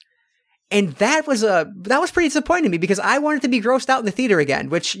budgets. And that was pretty disappointing to me because I wanted to be grossed out in the theater again,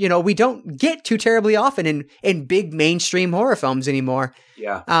 which, we don't get too terribly often in big mainstream horror films anymore.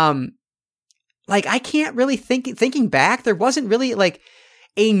 Yeah. Like I can't really thinking back, there wasn't really like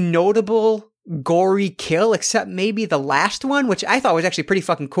a notable gory kill except maybe the last one, which I thought was actually pretty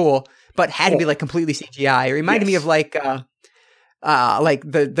fucking cool, but had to be like completely CGI. It reminded me of like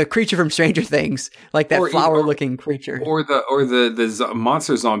the creature from Stranger Things, like that flower-looking creature, or the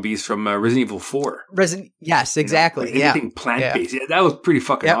monster zombies from Resident Evil 4. Yes, exactly. Like anything plant-based. Yeah, that was pretty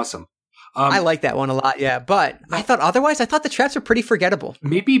fucking awesome. I like that one a lot. Yeah, but I thought the traps were pretty forgettable.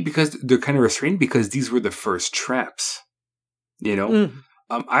 Maybe because they're kind of restrained because these were the first traps.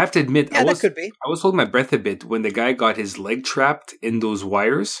 I have to admit, that could be. I was holding my breath a bit when the guy got his leg trapped in those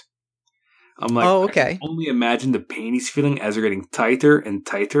wires. I'm like, oh, okay. I can only imagine the pain he's feeling as they're getting tighter and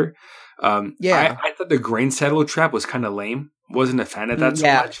tighter. I thought the grain saddle trap was kind of lame. Wasn't a fan of that so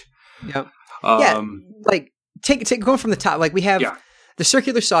much. Yep. Like take going from the top. Like we have the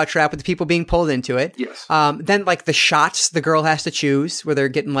circular saw trap with the people being pulled into it. Yes. Then like the shots the girl has to choose where they're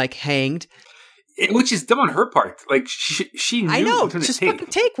getting like hanged. Which is dumb on her part. Like she knew. I know. Just fucking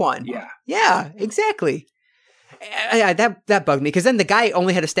take one. Yeah. Yeah. Exactly. That bugged me because then the guy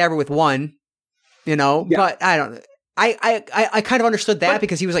only had to stab her with one. But I don't. I kind of understood that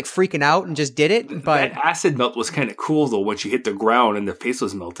because he was like freaking out and just did it. But that acid melt was kind of cool though when she hit the ground and the face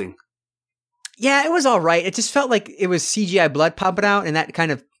was melting. Yeah, it was all right. It just felt like it was CGI blood popping out, and that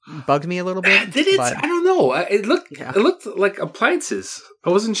kind of bugged me a little bit. Did it? But I don't know. It looked like appliances.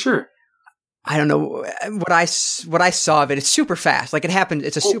 I wasn't sure. I don't know what I saw of it. It's super fast. Like it happened.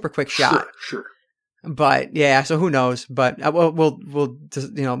 It's a super quick shot. Sure. But yeah, so who knows? But we'll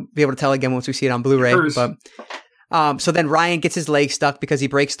just, be able to tell again once we see it on Blu-ray. But so then Ryan gets his leg stuck because he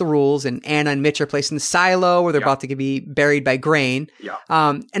breaks the rules, and Anna and Mitch are placed in the silo where they're about to be buried by grain. Yeah.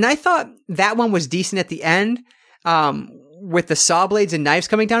 And I thought that one was decent at the end, with the saw blades and knives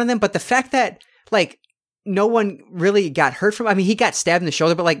coming down on them. But the fact that like no one really got hurt from, I mean, he got stabbed in the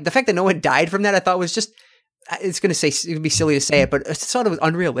shoulder, but like the fact that no one died from that, I thought was just. It would be silly to say it, but I thought it was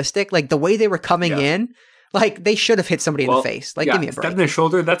unrealistic. Like the way they were coming in, like they should have hit somebody in the face. Like, give me a break. Stab in the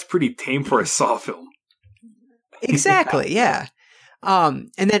shoulder, that's pretty tame for a Saw film. Exactly, yeah. And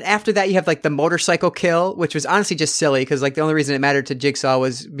then after that, you have like the motorcycle kill, which was honestly just silly because like the only reason it mattered to Jigsaw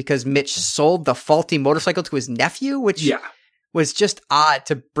was because Mitch sold the faulty motorcycle to his nephew, which was just odd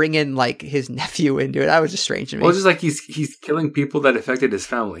to bring in like his nephew into it. That was just strange to me. Well, it's just like he's killing people that affected his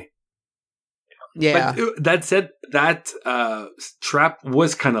family. Yeah. But that said, that trap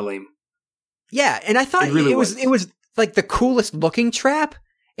was kind of lame. Yeah, and I thought it was like the coolest looking trap,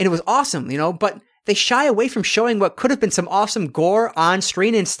 and it was awesome, but they shy away from showing what could have been some awesome gore on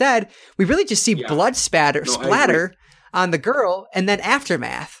screen. Instead, we really just see blood splatter on the girl and then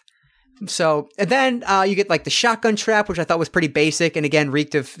aftermath. So, and then you get like the shotgun trap, which I thought was pretty basic and again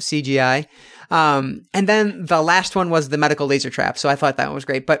reeked of CGI. And then the last one was the medical laser trap. So I thought that one was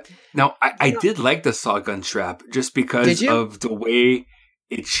great. But now I did like the shotgun trap just because of the way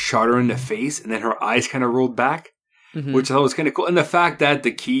it shot her in the face and then her eyes kind of rolled back, which I thought was kind of cool. And the fact that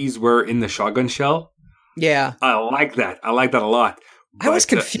the keys were in the shotgun shell. Yeah. I like that. I like that a lot. But, I was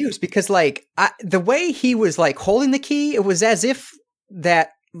confused because like the way he was like holding the key, it was as if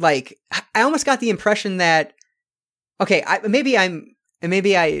that like, I almost got the impression that, okay, maybe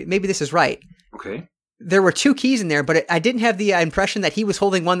this is right. Okay. There were two keys in there, but I didn't have the impression that he was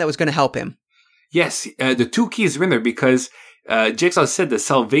holding one that was going to help him. Yes, the two keys are in there because Jigsaw said the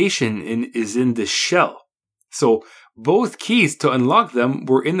salvation is in the shell. So both keys to unlock them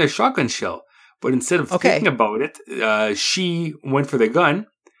were in the shotgun shell. But instead of thinking about it, she went for the gun.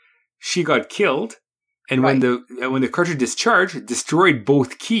 She got killed. And when the cartridge discharged, it destroyed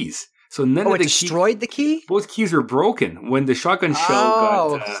both keys. So none of the destroyed the key? Both keys were broken when the shotgun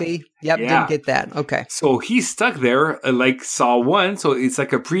shell got... see? Yep, didn't get that. Okay. So he's stuck there like Saw 1. So it's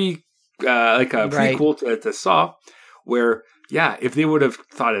like a prequel to Saw, where, if they would have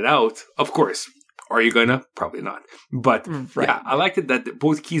thought it out, of course, are you gonna? Probably not. But I liked it that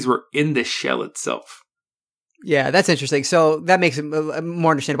both keys were in the shell itself. Yeah, that's interesting. So that makes it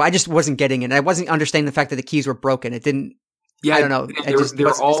more understandable. I just wasn't getting it. I wasn't understanding the fact that the keys were broken. It didn't... Yeah, I don't know.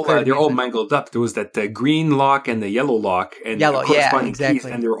 They're all mangled up. There was that green lock and the yellow lock and the corresponding keys,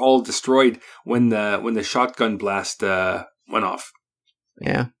 and they were all destroyed when the shotgun blast went off.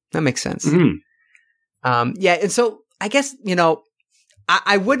 Yeah, that makes sense. Mm-hmm. And so I guess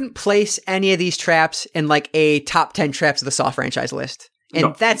I wouldn't place any of these traps in like a top 10 traps of the Saw franchise list,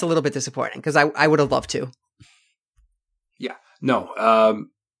 and that's a little bit disappointing because I would have loved to. Yeah, no.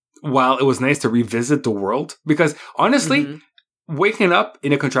 While it was nice to revisit the world, because honestly, waking up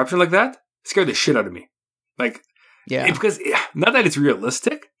in a contraption like that scared the shit out of me. Like, because not that it's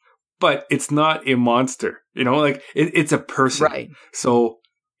realistic, but it's not a monster. Like it's a person. Right. So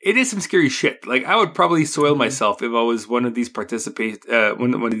it is some scary shit. Like I would probably soil myself if I was one of these participants.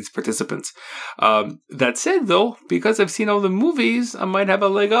 That said, though, because I've seen all the movies, I might have a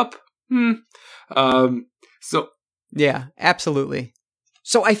leg up. So yeah, absolutely.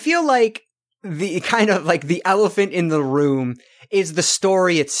 So I feel like the kind of like the elephant in the room is the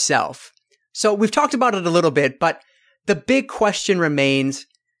story itself. So we've talked about it a little bit, but the big question remains,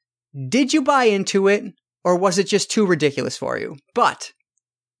 did you buy into it or was it just too ridiculous for you? But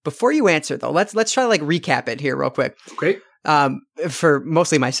before you answer though, let's try to like recap it here real quick. Okay. For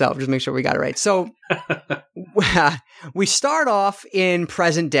mostly myself, just make sure we got it right. So we start off in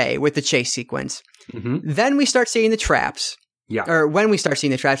present day with the chase sequence. Mm-hmm. Then we start seeing the traps. Yeah. Or when we start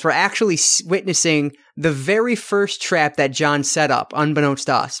seeing the traps, we're actually witnessing the very first trap that John set up, unbeknownst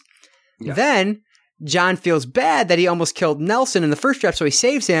to us. Yeah. Then John feels bad that he almost killed Nelson in the first trap, so he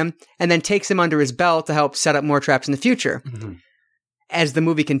saves him and then takes him under his belt to help set up more traps in the future. Mm-hmm. As the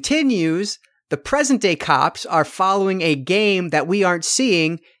movie continues, the present-day cops are following a game that we aren't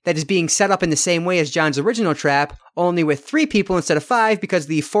seeing that is being set up in the same way as John's original trap, only with 3 people instead of 5, because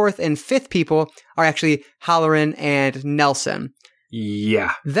the 4th and 5th people are actually Halloran and Nelson.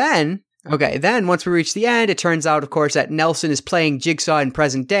 Yeah. Then once we reach the end, it turns out, of course, that Nelson is playing Jigsaw in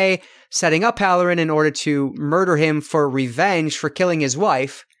present day, setting up Halloran in order to murder him for revenge for killing his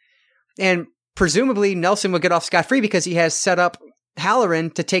wife. And presumably, Nelson will get off scot-free because he has set up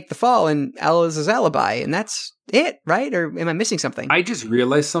Halloran to take the fall and Ella's his alibi, and that's it, right? Or am I missing something? I just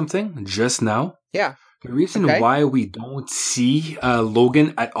realized something just now. Yeah. The reason why we don't see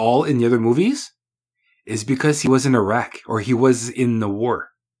Logan at all in the other movies is because he was in Iraq or he was in the war.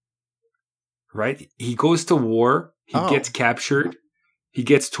 Right? He goes to war, he gets captured, he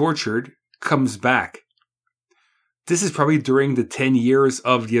gets tortured, comes back. This is probably during the 10 years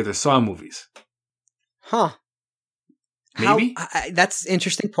of the other Saw movies. Huh. Maybe? That's an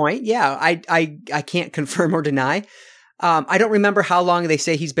interesting point. Yeah, I can't confirm or deny. I don't remember how long they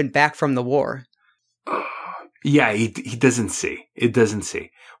say he's been back from the war. Yeah, he doesn't say. It doesn't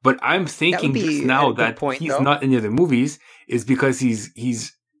say. But I'm thinking just now that he's not in the other movies is because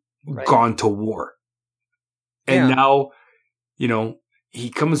he's gone to war. And now, he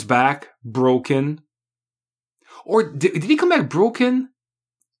comes back broken. Or did he come back broken?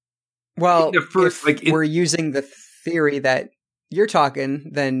 Well, we're using the theory that you're talking,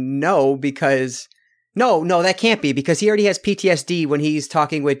 then no, because no, that can't be, because he already has PTSD when he's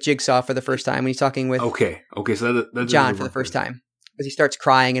talking with Jigsaw for the first time, when he's talking with okay, so that John for the first time. Because he starts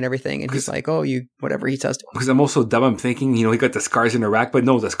crying and everything, and he's like, "Oh, you," whatever he says to him. Because I'm also dumb. I'm thinking, he got the scars in Iraq, but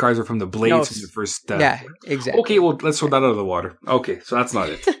no, the scars are from the blades from the first. Yeah, exactly. Okay, well, let's throw that out of the water. Okay, so that's not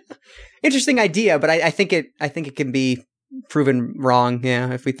it. Interesting idea, but I think it can be proven wrong.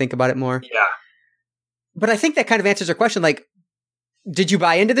 Yeah, if we think about it more. Yeah. But I think that kind of answers our question. Like, did you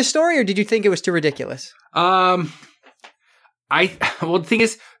buy into this story, or did you think it was too ridiculous? The thing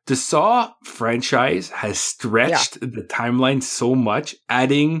is, the Saw franchise has stretched the timeline so much,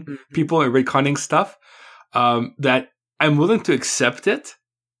 adding people and retconning stuff, that I'm willing to accept it.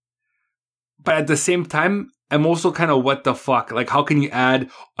 But at the same time, I'm also kind of, what the fuck? Like, how can you add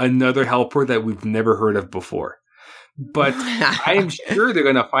another helper that we've never heard of before? But I am sure they're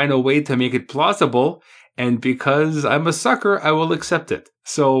going to find a way to make it plausible. And because I'm a sucker, I will accept it.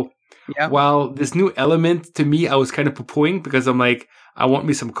 So while this new element to me, I was kind of poo-pooing because I'm like, I want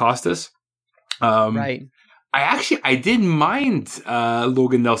me some Costas. Right. I didn't mind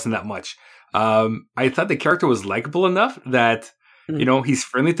Logan Nelson that much. I thought the character was likable enough that, he's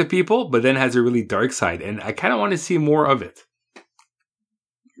friendly to people, but then has a really dark side. And I kind of want to see more of it.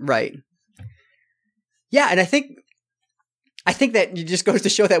 Right. Yeah, and I think that it just goes to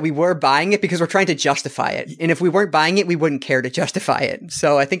show that we were buying it because we're trying to justify it. And if we weren't buying it, we wouldn't care to justify it.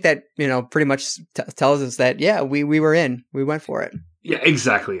 So I think that, pretty much tells us that, we were in. We went for it. Yeah,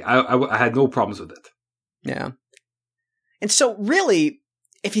 exactly. I had no problems with it. Yeah. And so really,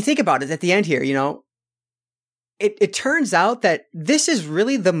 if you think about it at the end here, it turns out that this is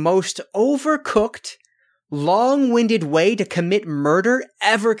really the most overcooked, long-winded way to commit murder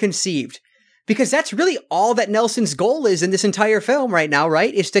ever conceived. Because that's really all that Nelson's goal is in this entire film right now,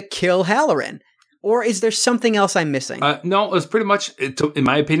 right? Is to kill Halloran. Or is there something else I'm missing? No, it's pretty much, in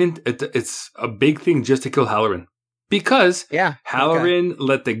my opinion, it's a big thing just to kill Halloran. Because Halloran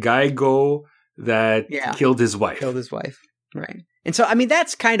let the guy go that killed his wife. Right. And so,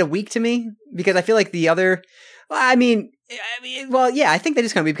 that's kind of weak to me because I feel like the other, I think that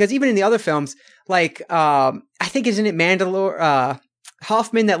is kind of weak because even in the other films, like, I think, isn't it Mandalore,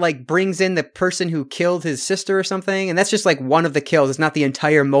 Hoffman that brings in the person who killed his sister or something? And that's just one of the kills. It's not the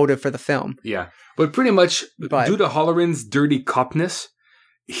entire motive for the film. Yeah. But pretty much due to Halloran's dirty copness,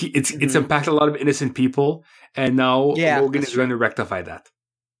 it's impacted a lot of innocent people. And now Logan is going to rectify that.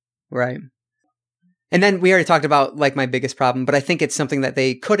 Right. And then we already talked about my biggest problem, but I think it's something that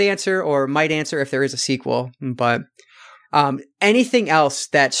they could answer or might answer if there is a sequel. But anything else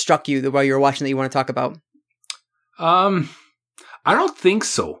that struck you while you were watching that you want to talk about? I don't think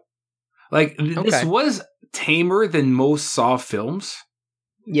so. This was tamer than most Saw films.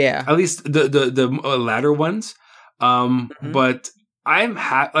 Yeah. At least the latter ones. But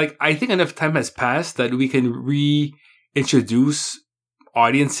I think enough time has passed that we can reintroduce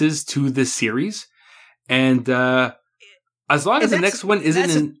audiences to this series. And as long as the next one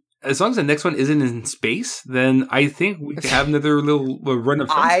isn't in space, then I think we can have another little run of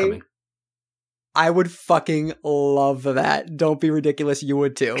films coming. I would fucking love that. Don't be ridiculous. You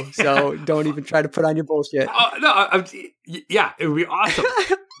would too. So don't even try to put on your bullshit. Yeah, it would be awesome.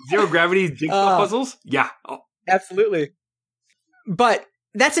 Zero gravity jigsaw puzzles. Yeah. Oh. Absolutely. But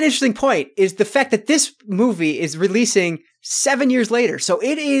that's an interesting point, is the fact that this movie is releasing 7 years later. So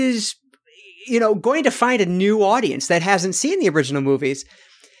it is, going to find a new audience that hasn't seen the original movies.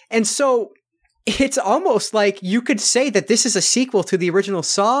 And so it's almost like you could say that this is a sequel to the original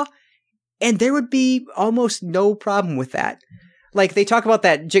Saw, and there would be almost no problem with that. They talk about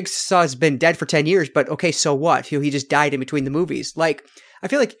that Jigsaw's been dead for 10 years, but okay, so what? He just died in between the movies. I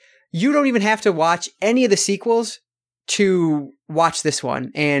feel like you don't even have to watch any of the sequels to watch this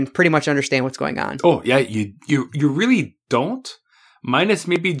one and pretty much understand what's going on. Oh, yeah, you really don't? Minus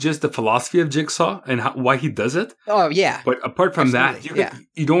maybe just the philosophy of Jigsaw and why he does it. Oh, yeah. But apart from that,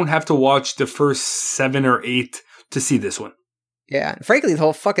 you don't have to watch the first 7 or 8 to see this one. Yeah. Frankly, the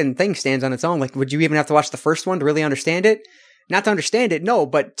whole fucking thing stands on its own. Would you even have to watch the first one to really understand it? Not to understand it, no,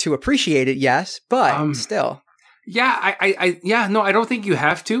 but to appreciate it, yes. But still. Yeah, I don't think you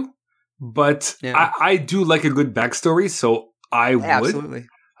have to. But I do like a good backstory, so I would. Absolutely.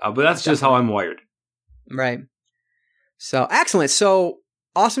 But that's just how I'm wired. Right. So, excellent. So,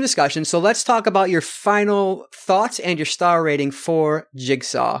 awesome discussion. So, let's talk about your final thoughts and your star rating for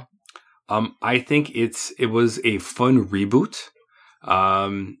Jigsaw. I think it was a fun reboot.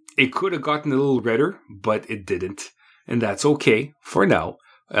 It could have gotten a little redder, but it didn't. And that's okay for now.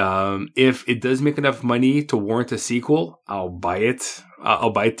 If it does make enough money to warrant a sequel, I'll buy it.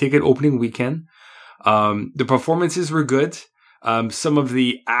 I'll buy a ticket opening weekend. The performances were good. Some of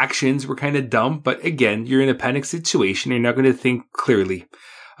the actions were kind of dumb, but again, you're in a panic situation. You're not going to think clearly.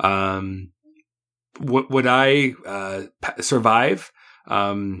 would I survive?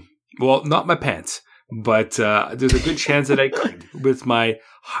 Well, not my pants, but there's a good chance that I could with my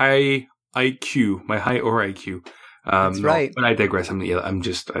high IQ, my high or IQ. That's right. But I digress. I'm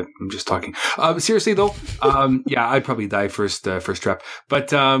just talking. Seriously though, yeah, I'd probably die first trap.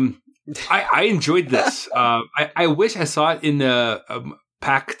 But I enjoyed this. I wish I saw it in a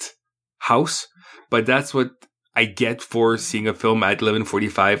packed house, but that's what I get for seeing a film at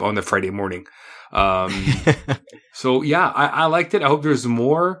 11:45 on a Friday morning. So yeah, I liked it. I hope there's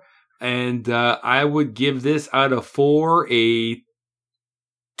more, and I would give this out of 4 a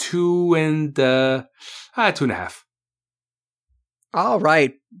 2 and 2.5. All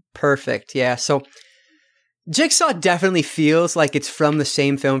right. Perfect. Yeah. So Jigsaw definitely feels like it's from the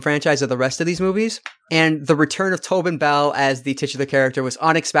same film franchise of the rest of these movies. And the return of Tobin Bell as the titular character was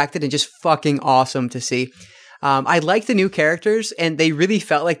unexpected and just fucking awesome to see. I like the new characters, and they really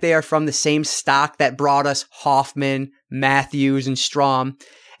felt like they are from the same stock that brought us Hoffman, Matthews, and Strom.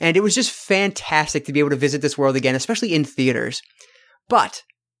 And it was just fantastic to be able to visit this world again, especially in theaters. But,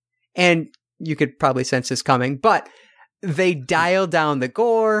 and you could probably sense this coming, but they dial down the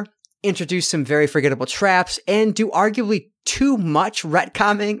gore, introduce some very forgettable traps, and do arguably too much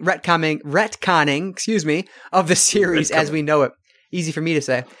retconning, of the series as we know it. Easy for me to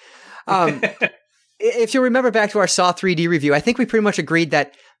say. If you remember back to our Saw 3D review, I think we pretty much agreed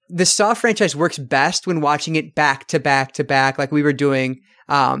that the Saw franchise works best when watching it back to back to back, like we were doing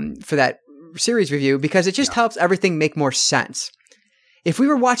for that series review, because it just helps everything make more sense. If we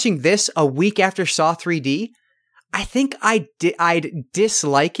were watching this a week after Saw 3D, I think I'd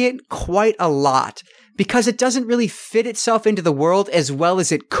dislike it quite a lot because it doesn't really fit itself into the world as well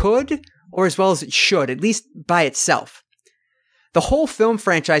as it could or as well as it should, at least by itself. The whole film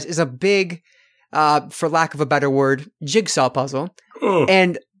franchise is a big, for lack of a better word, jigsaw puzzle. Oh.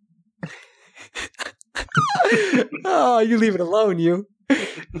 And oh, you leave it alone, you.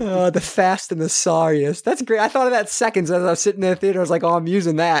 The fast and the sorriest. That's great. I thought of that seconds as I was sitting in the theater. I was like, oh, I'm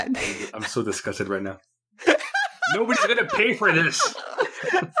using that. I'm so disgusted right now. Nobody's going to pay for this.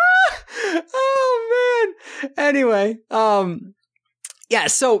 Oh, man. Anyway, yeah,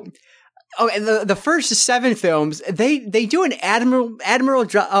 so okay, the first 7 films, they do an admirable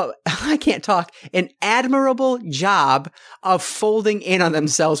job of folding in on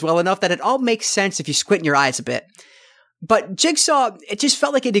themselves well enough that it all makes sense if you squint your eyes a bit. But Jigsaw, it just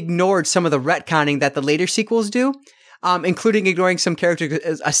felt like it ignored some of the retconning that the later sequels do, including ignoring some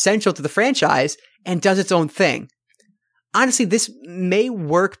characters essential to the franchise, and does its own thing. Honestly, this may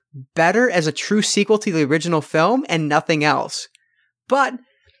work better as a true sequel to the original film and nothing else. But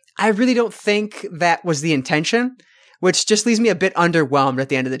I really don't think that was the intention, which just leaves me a bit underwhelmed at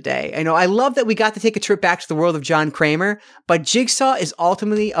the end of the day. I love that we got to take a trip back to the world of John Kramer, but Jigsaw is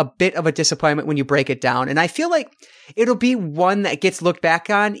ultimately a bit of a disappointment when you break it down. And I feel like it'll be one that gets looked back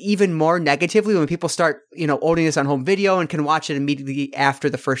on even more negatively when people start, owning this on home video and can watch it immediately after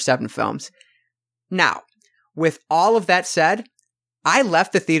the first 7 films. Now, with all of that said, I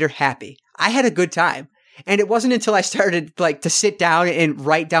left the theater happy. I had a good time. And it wasn't until I started to sit down and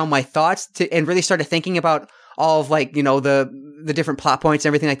write down my thoughts and really started thinking about all of the different plot points and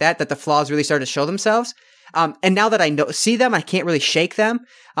everything like that the flaws really started to show themselves. And now that I see them, I can't really shake them.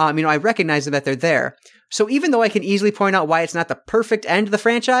 I recognize them that they're there. So even though I can easily point out why it's not the perfect end of the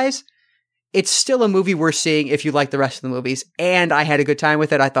franchise, it's still a movie worth seeing if you like the rest of the movies. And I had a good time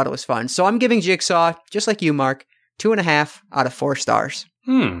with it. I thought it was fun. So I'm giving Jigsaw, just like you, Mark, 2.5 out of 4 stars.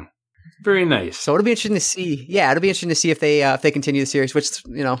 Very nice. So it'll be interesting to see. Yeah, it'll be interesting to see if they continue the series, which,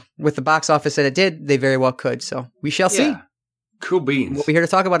 with the box office that it did, they very well could. So we shall see. Cool beans. We'll be here to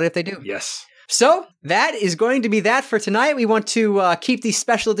talk about it if they do. Yes. So that is going to be that for tonight. We want to keep these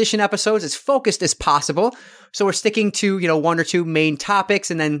special edition episodes as focused as possible. So we're sticking to, 1 or 2 main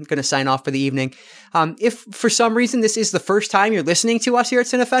topics and then going to sign off for the evening. If for some reason this is the first time you're listening to us here at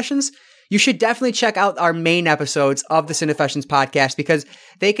Cinefessions, you should definitely check out our main episodes of the Cinefessions podcast because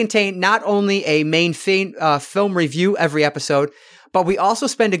they contain not only a main film review every episode, but we also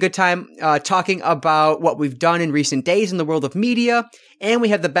spend a good time talking about what we've done in recent days in the world of media. And we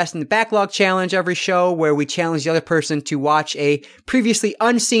have the Best in the Backlog challenge every show where we challenge the other person to watch a previously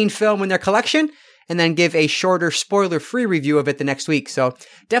unseen film in their collection and then give a shorter spoiler-free review of it the next week. So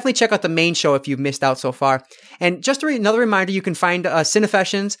definitely check out the main show if you've missed out so far. And just another reminder, you can find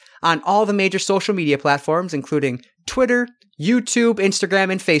Cinefessions on all the major social media platforms, including Twitter, YouTube,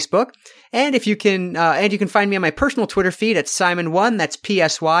 Instagram, and Facebook. And if you can, you can find me on my personal Twitter feed at Simon1. That's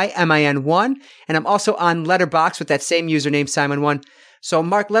PSYMIN1. And I'm also on Letterboxd with that same username, Simon1. So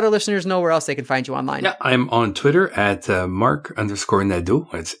Mark, let our listeners know where else they can find you online. Yeah, I'm on Twitter at Mark_Nadeau.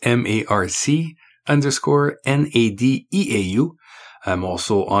 It's MarcNadeau. _NADEAU. I'm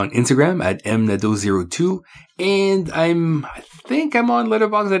also on Instagram at mnado02, and I think I'm on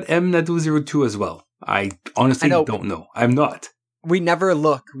Letterboxd at mnado02 as well. I honestly don't know. I'm not. We never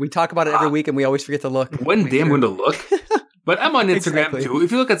look. We talk about it every week, and we always forget to look. One day I'm going to look. But I'm on Instagram too.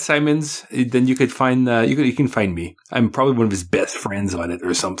 If you look at Simon's, then you could find you can find me. I'm probably one of his best friends on it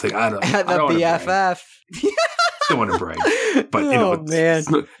or something. I don't know. At the BFF. Don't want to brag, but it's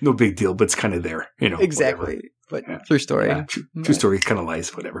no big deal. But it's kind of there, Exactly. Whatever. But true story. Yeah, true story. Kind of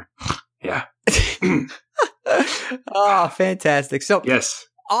lies. Whatever. Yeah. Oh, fantastic! So yes.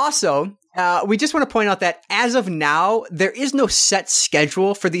 Also, we just want to point out that as of now, there is no set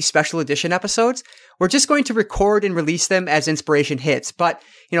schedule for these special edition episodes. We're just going to record and release them as inspiration hits. But,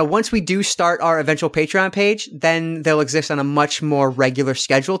 once we do start our eventual Patreon page, then they'll exist on a much more regular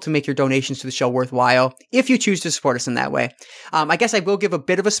schedule to make your donations to the show worthwhile if you choose to support us in that way. I guess I will give a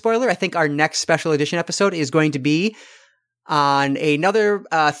bit of a spoiler. I think our next special edition episode is going to be on another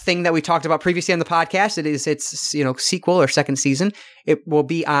thing that we talked about previously on the podcast. It's sequel or second season. It will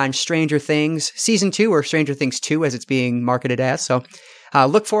be on Stranger Things season 2 or Stranger Things 2 as it's being marketed as. So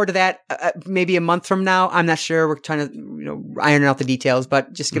look forward to that maybe a month from now. I'm not sure. We're trying to iron out the details,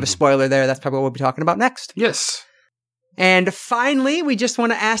 but just give a spoiler there. That's probably what we'll be talking about next. Yes. And finally, we just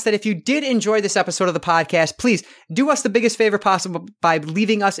want to ask that if you did enjoy this episode of the podcast, please do us the biggest favor possible by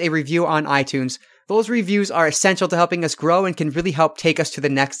leaving us a review on iTunes. Those reviews are essential to helping us grow and can really help take us to the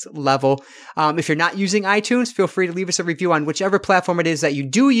next level. If you're not using iTunes, feel free to leave us a review on whichever platform it is that you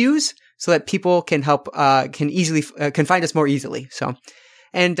do use so that people can can find us more easily. So,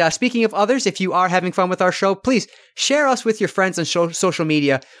 and speaking of others, if you are having fun with our show, please share us with your friends on social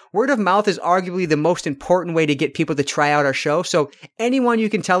media. Word of mouth is arguably the most important way to get people to try out our show. So anyone you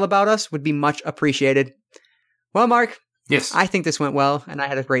can tell about us would be much appreciated. Well, Mark. Yes. I think this went well, and I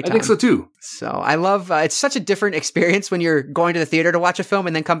had a great time. I think so, too. So I love, it's such a different experience when you're going to the theater to watch a film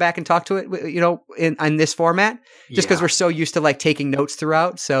and then come back and talk to it, in this format, just because we're so used to, taking notes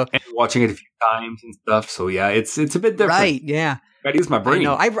throughout, so. And watching it a few times and stuff, so yeah, it's a bit different. Right, yeah. Gotta use my brain.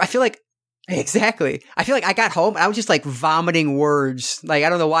 I feel like, exactly. I feel like I got home and I was just, vomiting words. I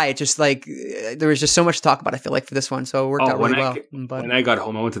don't know why, it just, there was just so much to talk about, I feel like, for this one, so it worked out really well. When I got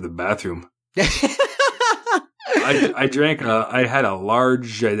home, I went to the bathroom. I drank. I had a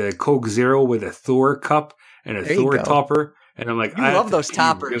large Coke Zero with a Thor cup and a Thor topper, and I'm like, I love those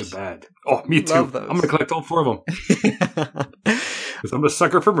toppers. Really bad. Oh, me too. I'm gonna collect all 4 of them because I'm a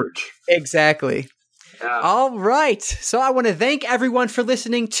sucker for merch. Exactly. Yeah. All right. So I want to thank everyone for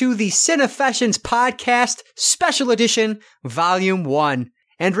listening to the Cinefessions podcast, Special Edition, Volume 1.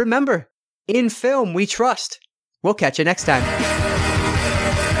 And remember, in film we trust. We'll catch you next time.